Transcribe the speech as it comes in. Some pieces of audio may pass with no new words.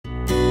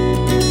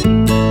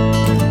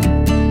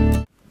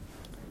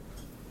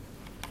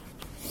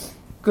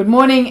Good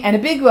morning and a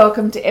big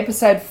welcome to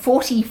episode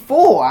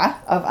 44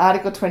 of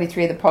Article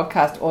 23 of the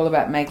podcast all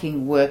about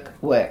making work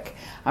work.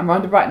 I'm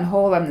Rhonda Brighton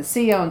Hall. I'm the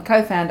CEO and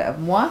co-founder of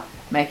Moi,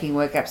 Making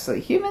Work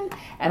Absolutely Human,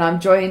 and I'm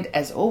joined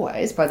as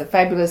always by the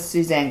fabulous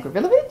Suzanne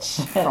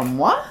Gravilovich from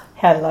Moi.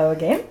 Hello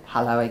again.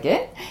 Hello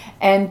again.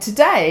 And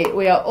today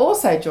we are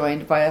also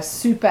joined by a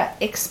super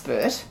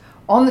expert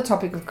on the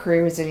topic of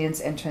career resilience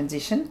and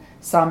transition,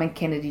 Simon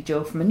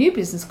Kennedy-Gill from a new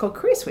business called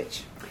Career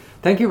Switch.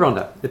 Thank you,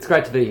 Rhonda. It's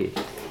great to be here.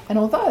 And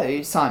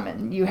although,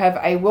 Simon, you have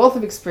a wealth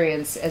of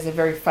experience as a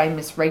very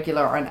famous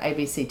regular on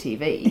ABC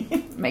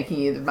TV, making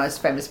you the most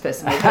famous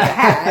person we've ever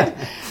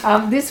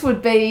had, this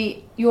would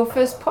be your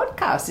first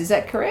podcast. Is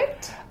that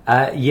correct?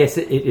 Yes,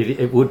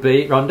 it would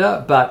be,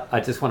 Rhonda, but I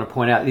just want to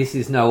point out this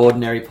is no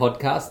ordinary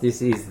podcast.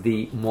 This is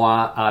the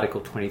Moi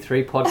Article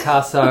 23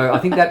 podcast, so I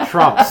think that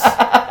trumps,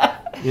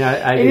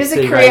 ABC It is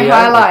a career radio.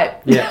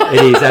 highlight. Yeah,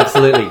 it is,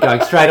 absolutely.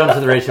 Going straight onto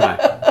the resume.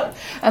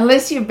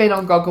 Unless you've been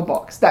on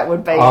Gogglebox, that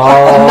would be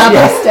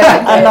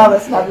Another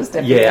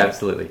step. Yeah,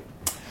 absolutely.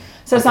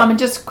 So, Simon,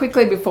 just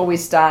quickly before we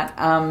start,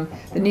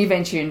 the new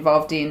venture you're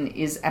involved in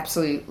is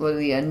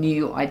absolutely a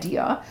new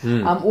idea.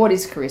 What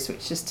is Career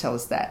Switch? Just tell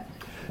us that.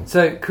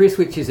 So Career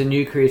Switch is a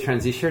new career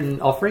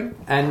transition offering,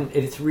 and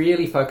it's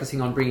really focusing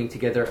on bringing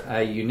together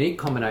a unique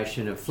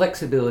combination of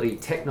flexibility,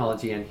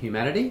 technology and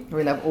humanity.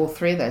 We love all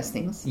three of those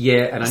things.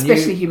 Yeah, and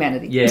especially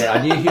humanity. Yeah,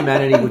 I knew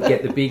humanity would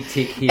get the big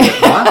tick here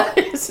at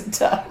Moi. Yes, it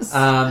does.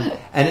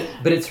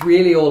 But it's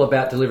really all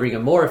about delivering a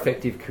more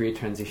effective career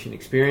transition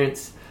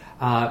experience.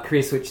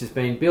 Career Switch has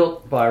been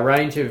built by a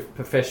range of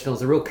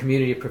professionals, a real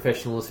community of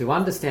professionals who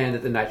understand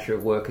that the nature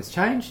of work has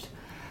changed,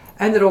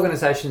 and that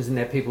organisations and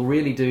their people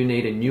really do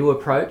need a new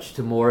approach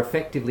to more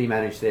effectively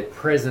manage their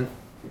present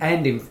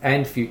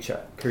and future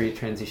career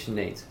transition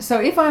needs.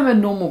 So if I'm a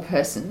normal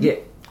person, Yeah.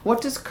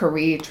 What does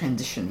career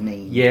transition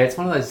mean? Yeah, it's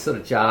one of those sort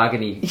of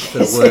jargony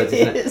sort of words,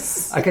 isn't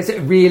it? Okay, so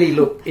really,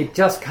 look, it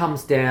just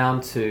comes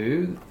down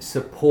to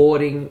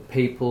supporting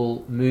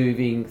people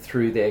moving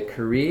through their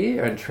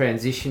career and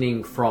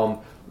transitioning from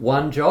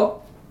one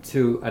job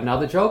to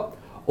another job,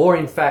 or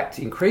in fact,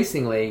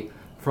 increasingly,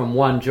 from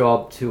one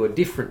job to a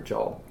different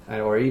job,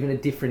 or even a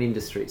different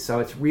industry. So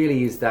it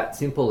really is that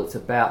simple. It's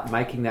about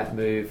making that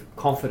move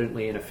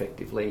confidently and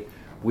effectively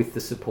with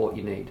the support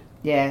you need.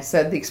 Yeah,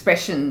 so the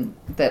expression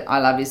that I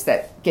love is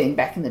that getting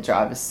back in the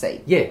driver's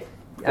seat. Yeah,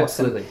 Awesome.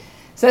 absolutely.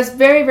 So that's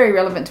very, very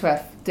relevant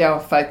to our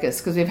focus,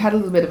 because we've had a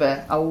little bit of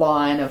a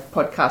line of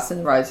podcasts in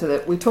a row. So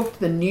that we talked to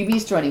the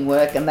newbies joining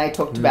work, and they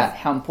talked about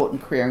how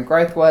important career and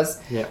growth was.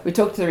 Yeah. We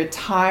talked to the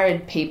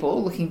retired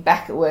people looking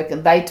back at work,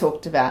 and they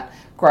talked about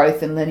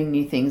growth and learning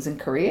new things in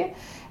career.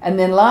 And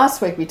then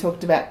last week we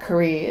talked about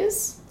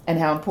careers and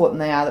how important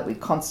they are, that we're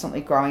constantly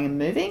growing and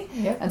moving.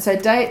 Yep. And so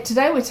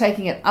today we're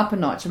taking it up a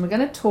notch, and we're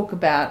going to talk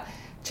about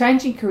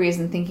changing careers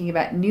and thinking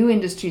about new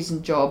industries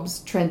and jobs,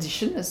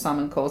 transition, as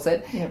Simon calls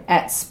it, Yep.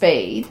 at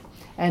speed.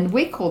 And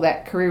we call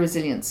that career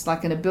resilience,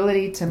 like an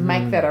ability to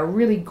make that a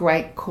really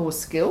great core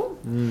skill.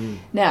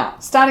 Now,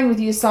 starting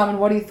with you, Simon,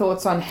 what are your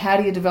thoughts on how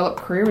do you develop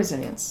career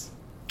resilience?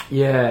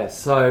 Yeah,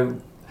 so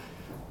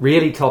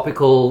really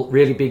topical,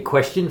 really big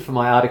question for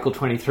my Article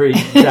 23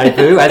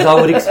 debut, as I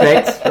would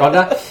expect,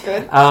 Rhonda.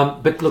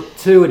 Good. But look,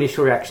 two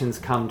initial reactions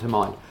come to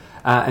mind.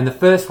 And the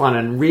first one,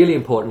 and really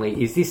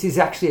importantly, is this is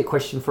actually a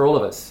question for all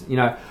of us.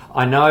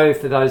 I know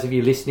for those of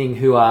you listening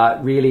who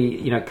are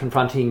really,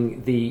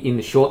 confronting in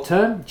the short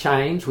term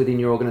change within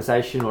your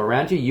organisation or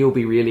around you, you'll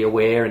be really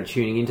aware and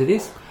tuning into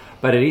this.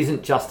 But it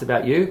isn't just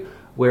about you.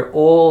 We're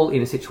all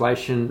in a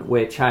situation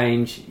where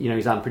change,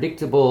 is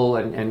unpredictable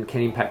and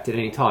can impact at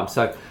any time.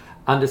 So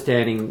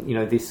understanding,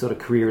 this sort of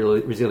career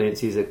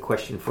resilience is a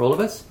question for all of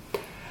us.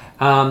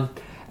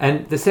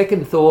 And the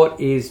second thought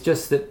is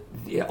just that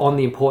on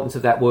the importance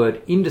of that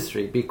word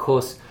industry,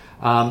 because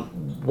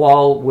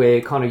while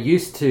we're kind of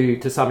used to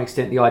some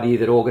extent the idea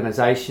that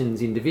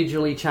organisations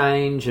individually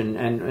change,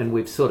 and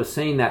we've sort of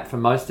seen that for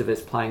most of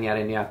us playing out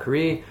in our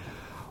career,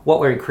 what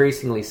we're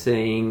increasingly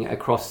seeing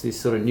across this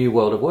sort of new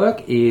world of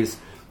work is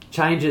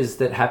changes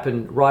that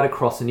happen right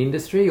across an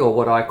industry, or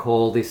what I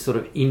call this sort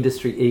of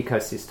industry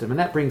ecosystem. And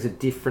that brings a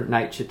different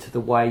nature to the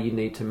way you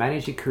need to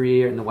manage your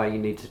career and the way you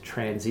need to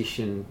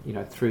transition,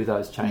 through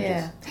those changes.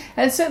 Yeah,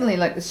 and certainly,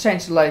 it's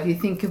changed a lot. If you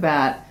think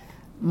about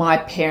my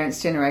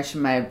parents'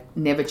 generation may have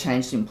never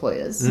changed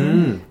employers.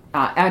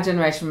 Our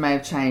generation may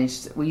have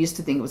changed. We used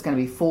to think it was going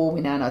to be 4.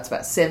 We now know it's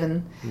about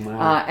 7.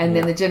 Wow. And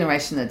then the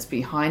generation that's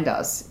behind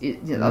us,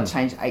 they'll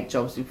change 8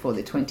 jobs before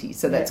they're 20.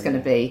 So that's going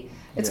to be...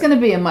 It's going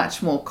to be a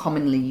much more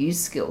commonly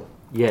used skill.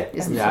 Yeah,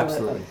 Isn't it?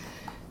 absolutely.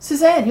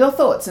 Suzanne, your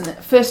thoughts and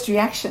first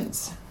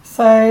reactions?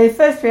 So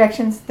first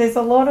reactions, there's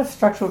a lot of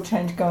structural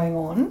change going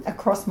on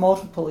across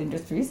multiple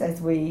industries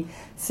as we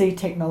see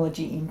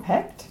technology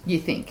impact. You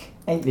think?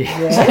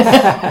 Yes.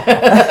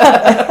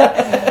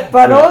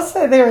 But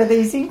also there are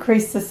these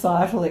increased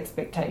societal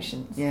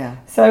expectations. Yeah.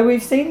 So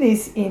we've seen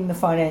this in the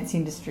finance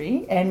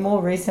industry and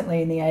more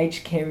recently in the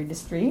aged care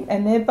industry,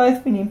 and they've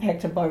both been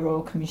impacted by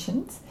royal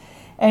commissions.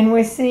 And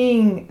we're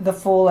seeing the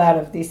fallout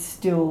of this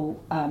still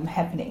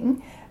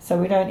happening. So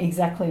we don't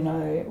exactly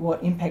know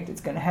what impact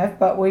it's going to have,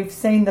 but we've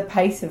seen the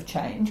pace of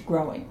change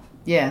growing.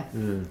 Yeah.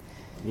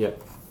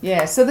 Yep.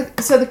 Yeah, so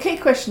the key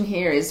question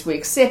here is we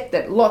accept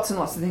that lots and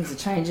lots of things are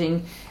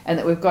changing and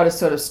that we've got to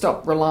sort of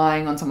stop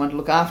relying on someone to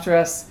look after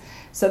us.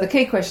 So the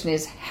key question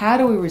is, how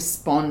do we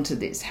respond to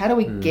this? How do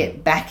we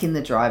get back in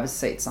the driver's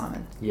seat,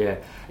 Simon? Yeah,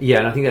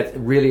 and I think that's a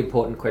really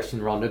important question,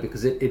 Rhonda,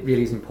 because it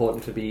really is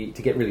important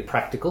to get really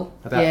practical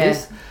about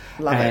this.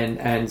 Love it.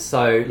 And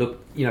so,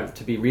 look,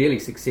 to be really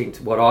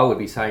succinct, what I would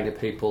be saying to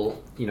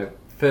people,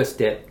 first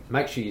step,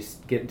 make sure you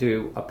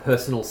do a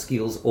personal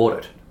skills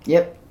audit.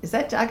 Yep. Is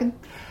that jargon?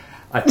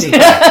 I think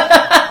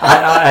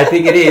I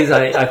think it is.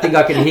 I think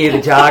I can hear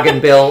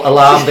the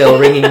alarm bell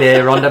ringing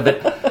there,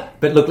 Rhonda.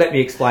 But look, let me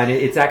explain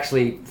it. It's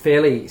actually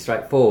fairly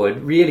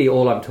straightforward. Really,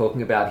 all I'm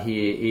talking about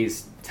here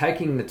is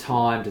taking the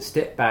time to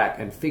step back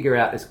and figure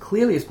out as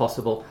clearly as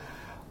possible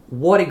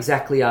what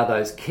exactly are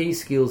those key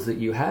skills that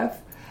you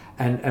have,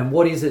 and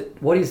what is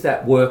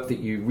that work that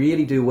you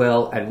really do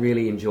well and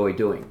really enjoy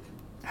doing.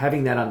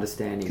 Having that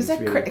understanding is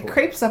really important. Because it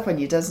creeps up on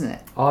you, doesn't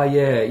it? Oh,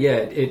 yeah,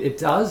 it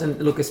does.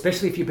 And look,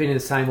 especially if you've been in the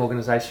same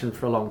organisation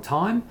for a long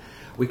time,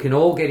 we can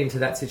all get into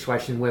that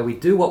situation where we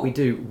do what we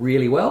do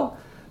really well,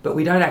 but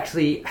we don't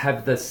actually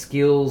have the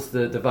skills,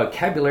 the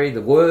vocabulary,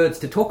 the words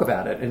to talk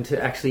about it and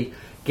to actually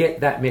get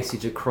that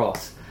message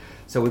across.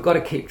 So we've got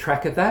to keep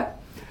track of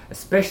that,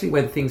 especially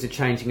when things are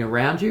changing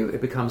around you.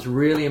 It becomes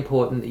really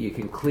important that you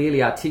can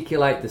clearly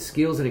articulate the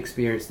skills and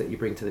experience that you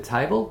bring to the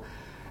table,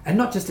 and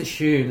not just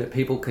assume that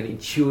people can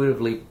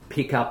intuitively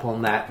pick up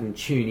on that and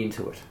tune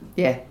into it.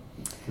 Yeah.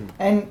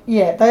 And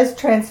those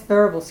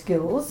transferable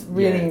skills,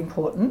 really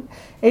important.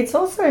 It's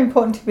also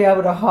important to be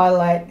able to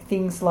highlight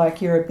things like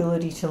your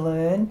ability to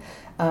learn,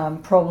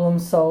 problem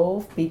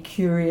solve, be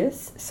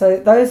curious. So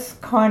those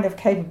kind of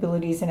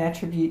capabilities and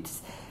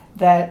attributes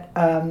that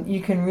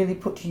you can really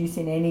put to use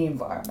in any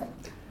environment.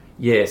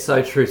 Yeah,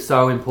 so true,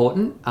 so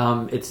important.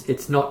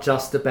 It's not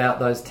just about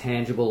those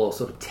tangible or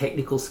sort of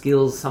technical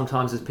skills,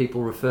 sometimes as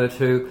people refer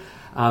to.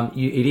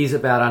 It is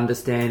about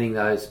understanding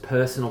those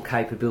personal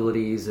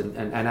capabilities and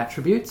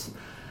attributes,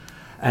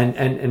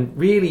 and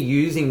really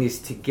using this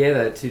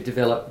together to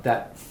develop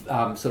that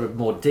sort of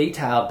more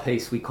detailed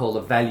piece we call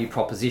a value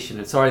proposition.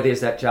 And sorry, there's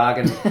that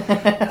jargon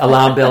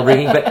alarm bell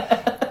ringing,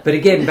 but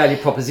again, value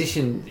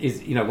proposition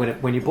is,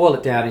 when you boil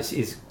it down,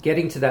 is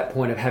getting to that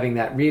point of having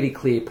that really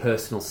clear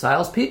personal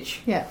sales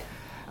pitch. Yeah.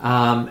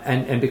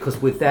 And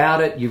because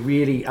without it, you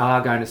really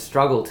are going to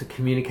struggle to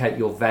communicate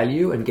your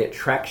value and get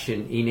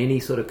traction in any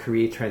sort of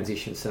career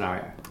transition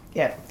scenario.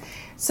 Yeah.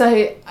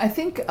 So I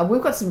think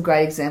we've got some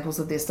great examples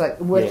of this. Like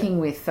working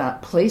with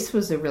police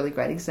was a really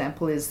great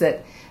example, is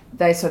that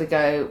they sort of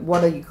go,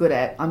 what are you good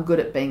at? I'm good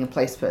at being a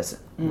police person.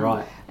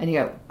 Right. And you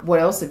go, what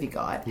else have you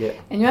got? Yeah.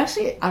 And you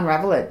actually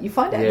unravel it. You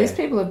find out these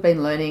people have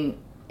been learning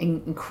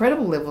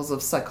incredible levels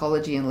of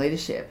psychology and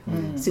leadership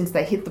since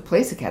they hit the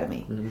police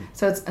academy.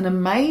 So it's an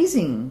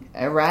amazing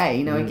array.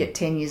 You get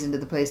 10 years into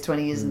the police,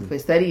 20 years into the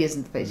police, 30 years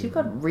into the police. You've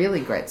got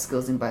really great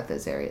skills in both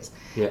those areas.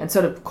 Yeah. And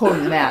sort of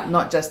calling them out,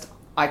 not just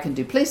I can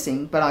do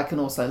policing, but I can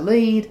also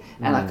lead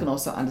and I can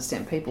also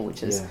understand people,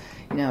 which is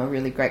a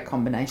really great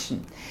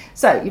combination.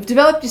 So you've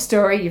developed your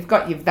story, you've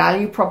got your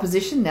value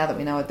proposition, now that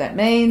we know what that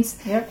means,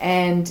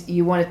 and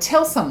you want to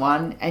tell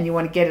someone and you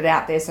want to get it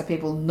out there so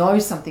people know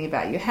something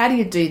about you. How do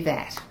you do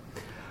that?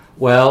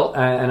 Well,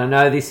 and I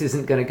know this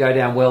isn't going to go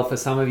down well for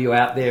some of you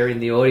out there in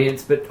the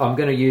audience, but I'm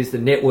going to use the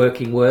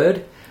networking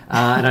word.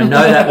 And I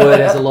know that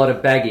word has a lot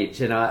of baggage,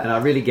 and I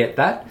really get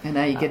that. I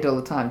know you get it all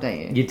the time, don't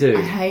you? You do.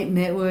 I hate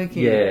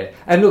networking. Yeah.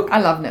 And look,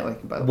 I love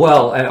networking, by the way.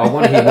 Well, and I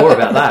want to hear more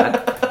about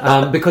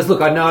that. Because, look,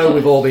 I know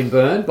we've all been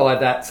burned by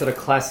that sort of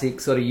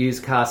classic sort of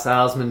used car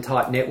salesman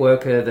type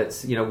networker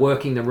that's,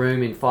 working the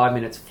room in 5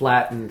 minutes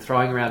flat and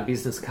throwing around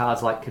business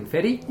cards like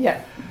confetti.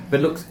 Yeah.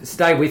 But look,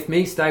 stay with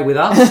me, stay with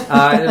us,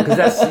 because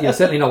that's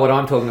certainly not what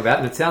I'm talking about,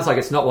 and it sounds like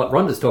it's not what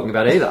Rhonda's talking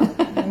about either.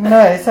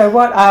 No, so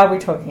what are we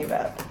talking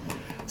about?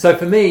 So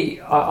for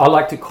me, I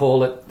like to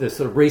call it the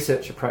sort of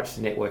research approach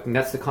to networking.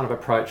 That's the kind of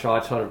approach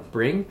I try to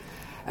bring.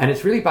 And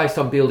it's really based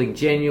on building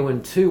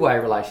genuine two-way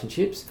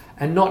relationships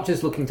and not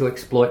just looking to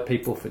exploit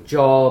people for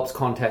jobs,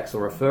 contacts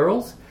or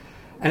referrals.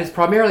 And it's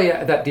primarily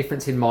that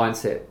difference in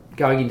mindset,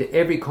 going into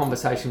every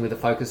conversation with a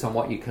focus on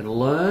what you can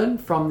learn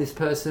from this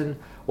person,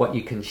 what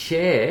you can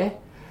share,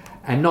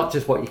 and not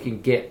just what you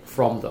can get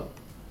from them.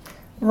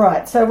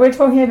 Right, so we're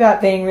talking about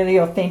being really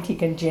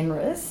authentic and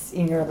generous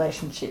in your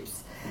relationships.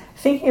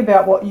 Thinking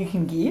about what you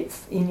can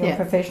give in your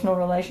professional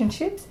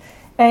relationships,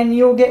 and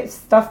you'll get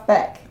stuff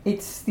back.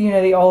 It's,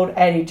 the old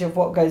adage of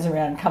what goes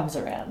around comes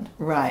around.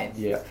 Right.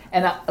 Yeah.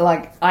 And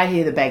I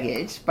hear the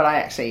baggage, but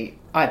I actually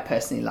I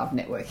personally love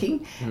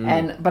networking,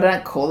 but I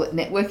don't call it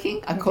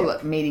networking. I call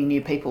it meeting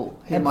new people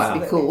who might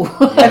be cool.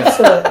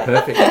 Absolutely.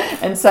 Perfect.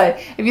 And so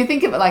if you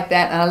think of it like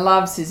that, and I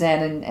love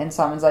Suzanne and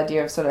Simon's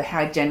idea of sort of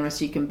how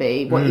generous you can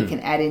be, what you can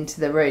add into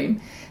the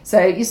room. So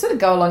you sort of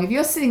go along. If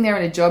you're sitting there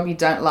in a job you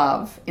don't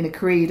love, in a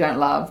career you don't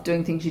love,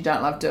 doing things you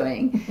don't love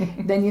doing,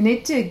 then you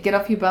need to get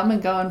off your bum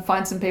and go and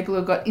find some people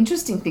who've got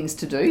interesting things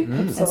to do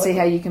and see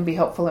how you can be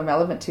helpful and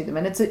relevant to them.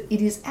 And it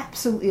is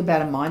absolutely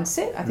about a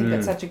mindset. I think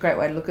that's such a great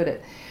way to look at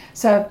it.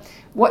 So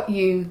what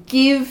you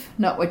give,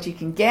 not what you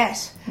can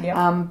get.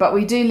 Yep. But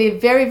we do live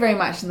very, very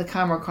much in the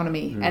karma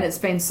economy, and it's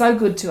been so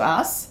good to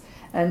us.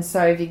 And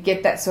so if you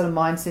get that sort of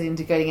mindset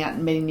into getting out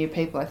and meeting new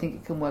people, I think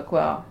it can work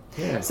well.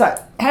 Yeah. So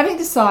having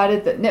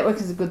decided that network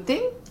is a good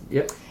thing,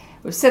 Yep.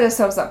 we've set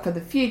ourselves up for the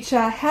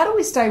future. How do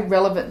we stay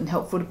relevant and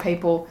helpful to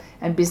people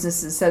and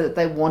businesses so that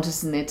they want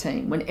us in their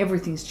team when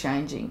everything's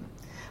changing?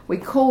 We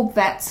call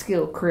that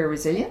skill career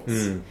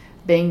resilience,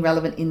 being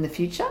relevant in the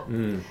future,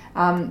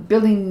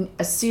 building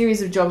a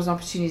series of jobs and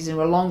opportunities in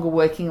a longer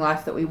working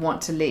life that we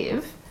want to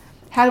live.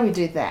 How do we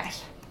do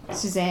that?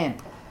 Suzanne.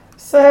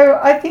 So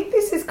I think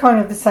this is kind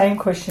of the same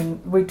question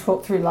we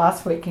talked through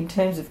last week in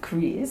terms of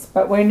careers,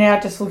 but we're now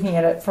just looking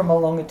at it from a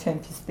longer term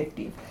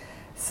perspective.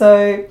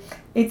 So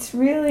it's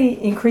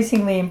really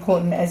increasingly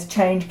important as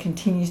change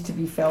continues to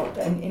be felt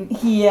and in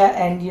here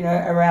and, you know,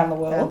 around the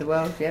world,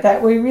 Yep.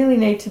 that we really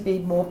need to be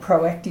more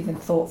proactive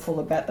and thoughtful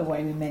about the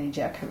way we manage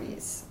our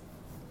careers.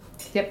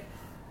 Yep.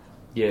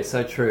 Yeah,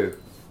 so true.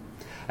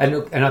 And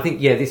look, and I think,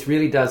 this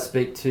really does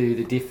speak to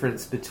the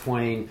difference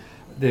between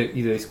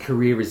this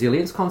career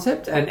resilience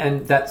concept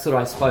and that sort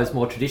of, I suppose,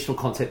 more traditional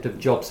concept of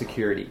job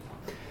security.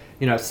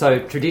 You know, so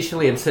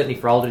traditionally, and certainly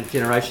for older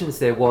generations,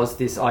 there was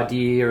this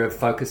idea of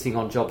focusing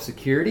on job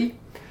security.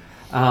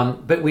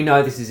 But we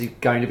know this is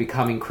going to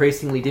become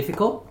increasingly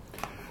difficult.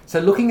 So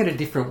looking at a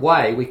different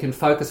way, we can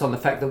focus on the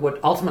fact that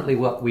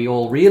what we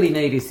all really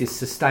need is this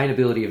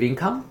sustainability of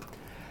income.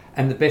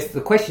 And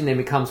the question then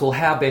becomes, well,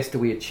 how best do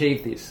we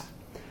achieve this?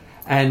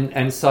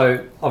 And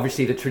so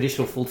obviously the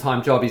traditional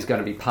full-time job is going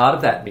to be part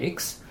of that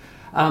mix.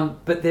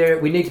 But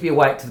we need to be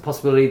awake to the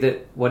possibility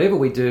that whatever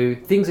we do,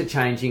 things are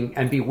changing,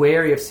 and be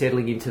wary of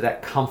settling into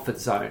that comfort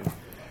zone.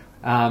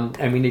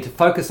 And we need to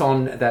focus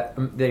on that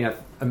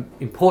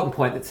important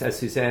point that, as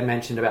Suzanne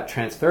mentioned, about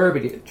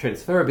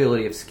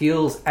transferability of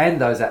skills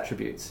and those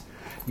attributes.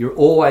 You're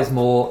always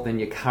more than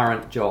your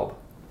current job.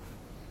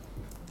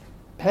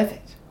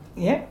 Perfect.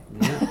 Yeah.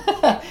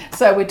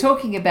 So we're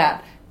talking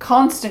about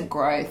constant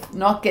growth,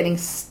 not getting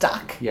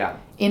stuck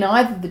in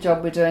either the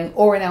job we're doing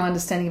or in our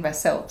understanding of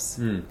ourselves.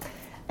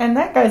 And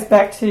that goes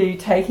back to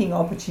taking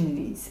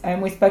opportunities.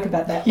 And we spoke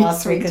about that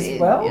last week as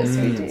well. Yes,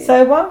 we did.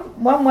 So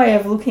one way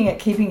of looking at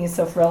keeping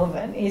yourself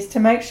relevant is to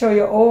make sure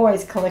you're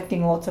always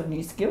collecting lots of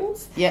new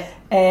skills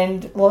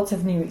and lots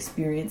of new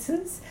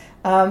experiences,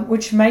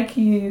 which make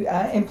you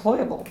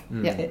employable,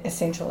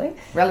 essentially.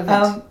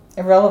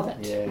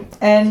 Relevant. Yeah.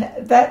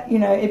 And that,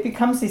 it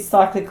becomes this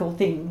cyclical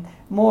thing.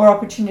 More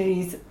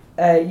opportunities,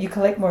 you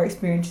collect more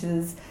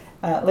experiences,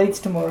 leads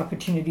to more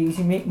opportunities,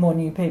 you meet more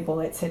new people,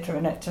 etc.,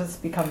 and it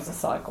just becomes a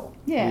cycle.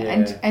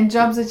 And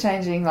jobs are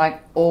changing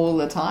like all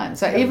the time.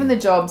 So even the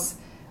jobs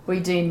we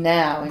do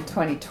now in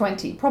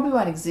 2020 probably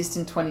won't exist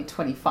in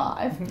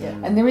 2025.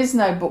 And there is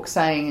no book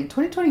saying in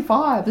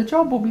 2025 the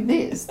job will be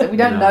this, that we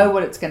don't know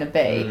what it's going to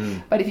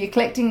be. But if you're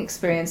collecting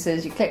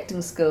experiences, you're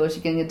collecting skills,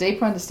 you're getting a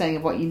deeper understanding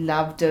of what you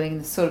love doing,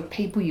 the sort of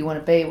people you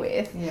want to be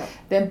with,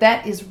 then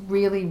that is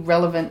really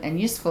relevant and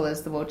useful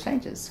as the world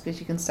changes, because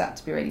you can start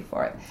to be ready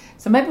for it.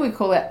 So maybe we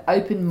call that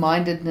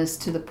open-mindedness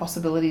to the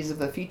possibilities of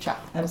the future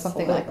or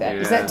something like that.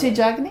 Is that too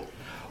jargony?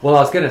 Well,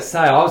 I was going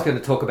to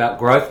talk about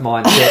growth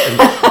mindset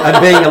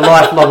and being a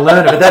lifelong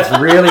learner, but that's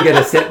really going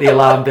to set the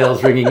alarm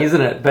bells ringing,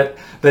 isn't it? But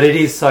it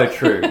is so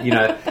true,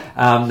 no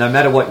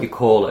matter what you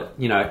call it,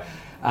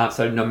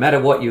 so no matter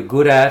what you're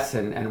good at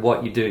and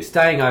what you do,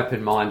 staying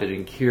open-minded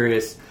and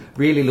curious,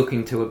 really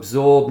looking to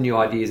absorb new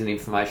ideas and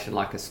information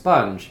like a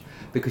sponge,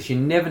 because you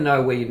never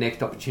know where your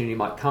next opportunity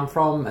might come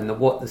from and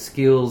what the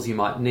skills you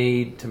might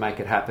need to make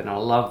it happen. And I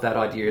love that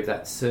idea of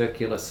that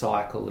circular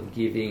cycle of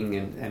giving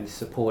and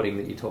supporting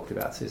that you talked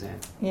about, Suzanne.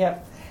 Yeah.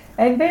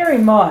 And bear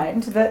in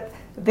mind that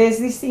there's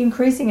this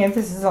increasing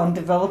emphasis on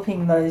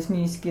developing those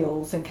new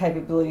skills and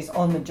capabilities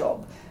on the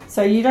job.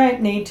 So you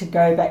don't need to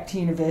go back to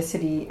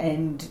university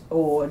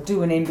or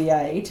do an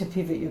MBA to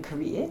pivot your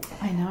career.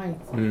 I know.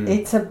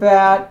 It's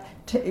about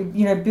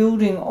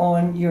building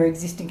on your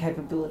existing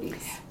capabilities.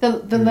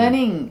 The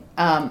learning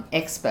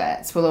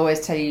experts will always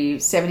tell you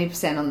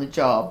 70% on the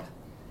job,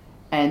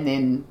 and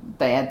then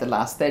they add the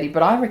last 30.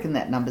 But I reckon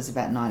that number's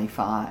about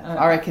 95.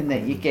 I reckon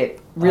that you get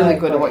really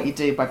good at what you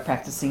do by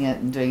practicing it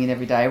and doing it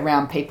every day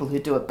around people who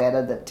do it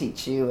better, that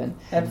teach you and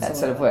that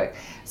sort of work.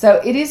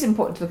 So it is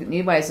important to look at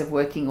new ways of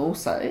working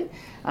also,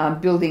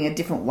 building a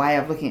different way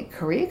of looking at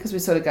career, because we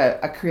sort of go,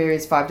 a career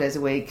is 5 days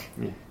a week.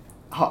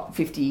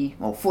 50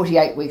 or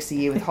 48 weeks a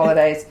year with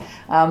holidays.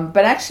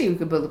 But actually, we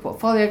could build a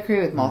portfolio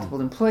career with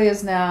multiple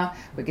employers now.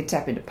 We could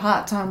tap into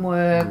part-time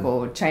work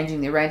or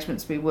changing the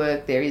arrangements we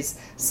work. There is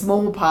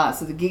small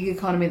parts of the gig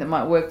economy that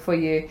might work for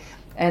you,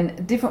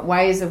 and different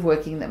ways of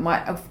working that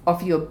might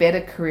offer you a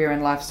better career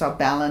and lifestyle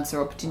balance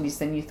or opportunities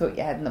than you thought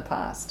you had in the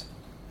past.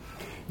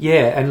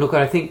 Yeah, and look,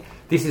 I think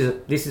this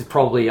is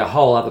probably a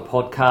whole other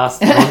podcast,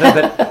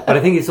 Rhonda, but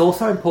I think it's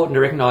also important to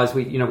recognise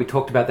we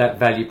talked about that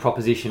value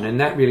proposition, and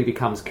that really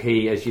becomes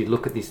key as you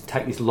look at this,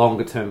 take this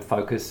longer term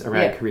focus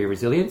around career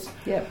resilience.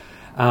 Yep.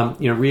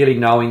 Really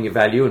knowing your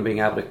value and being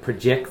able to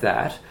project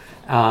that,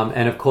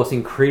 and of course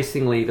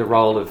increasingly the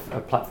role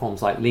of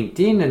platforms like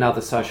LinkedIn and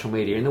other social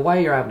media in the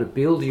way you're able to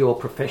build your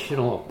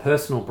professional or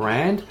personal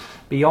brand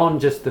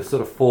beyond just the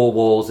sort of four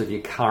walls of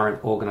your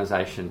current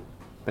organisation.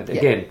 But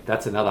again,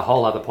 that's another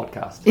whole other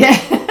podcast.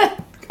 Yeah.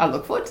 I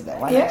look forward to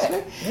that one,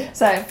 actually. Yeah.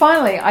 So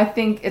finally, I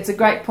think it's a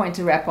great point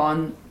to wrap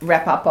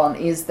up on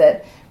is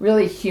that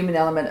really human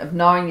element of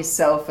knowing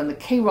yourself and the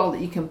key role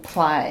that you can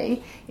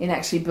play in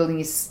actually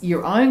building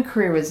your own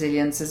career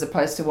resilience as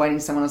opposed to waiting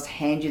for someone else to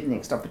hand you the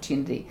next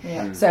opportunity.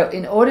 Yeah. So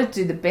in order to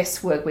do the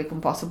best work we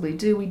can possibly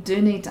do, we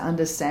do need to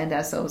understand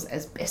ourselves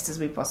as best as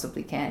we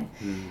possibly can.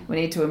 We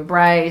need to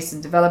embrace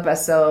and develop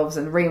ourselves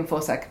and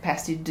reinforce our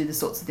capacity to do the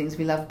sorts of things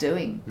we love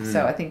doing.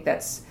 So I think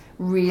that's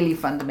really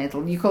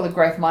fundamental. You call it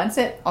growth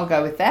mindset. I'll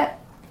go with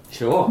that.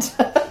 Sure.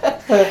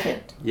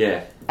 Perfect.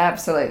 Yeah.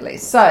 Absolutely.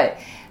 So,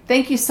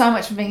 thank you so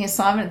much for being here,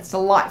 Simon. It's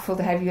delightful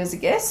to have you as a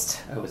guest.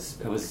 It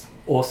was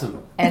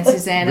awesome. And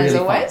Suzanne, Really as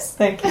fun. always.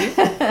 Thank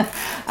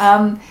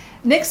you.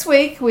 Next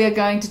week, we are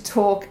going to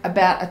talk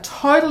about a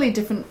totally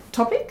different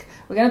topic.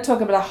 We're going to talk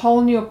about a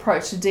whole new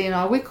approach to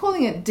D&I. We're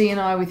calling it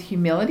D&I with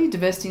humility,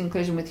 diversity and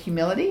inclusion with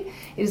humility.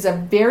 It is a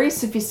very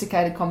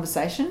sophisticated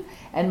conversation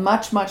and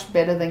much, much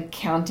better than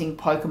counting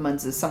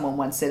Pokemons, as someone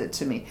once said it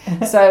to me.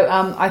 So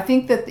I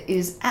think that it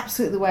is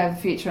absolutely the way of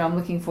the future. I'm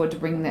looking forward to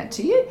bringing that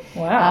to you.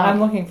 Wow, I'm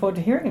looking forward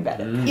to hearing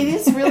about it. It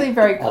is really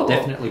very cool. I'll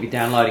definitely be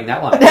downloading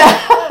that one.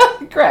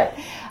 Great.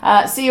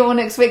 See you all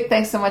next week.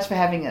 Thanks so much for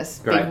having us.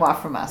 Great. Big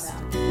mwah from us.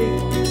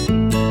 Big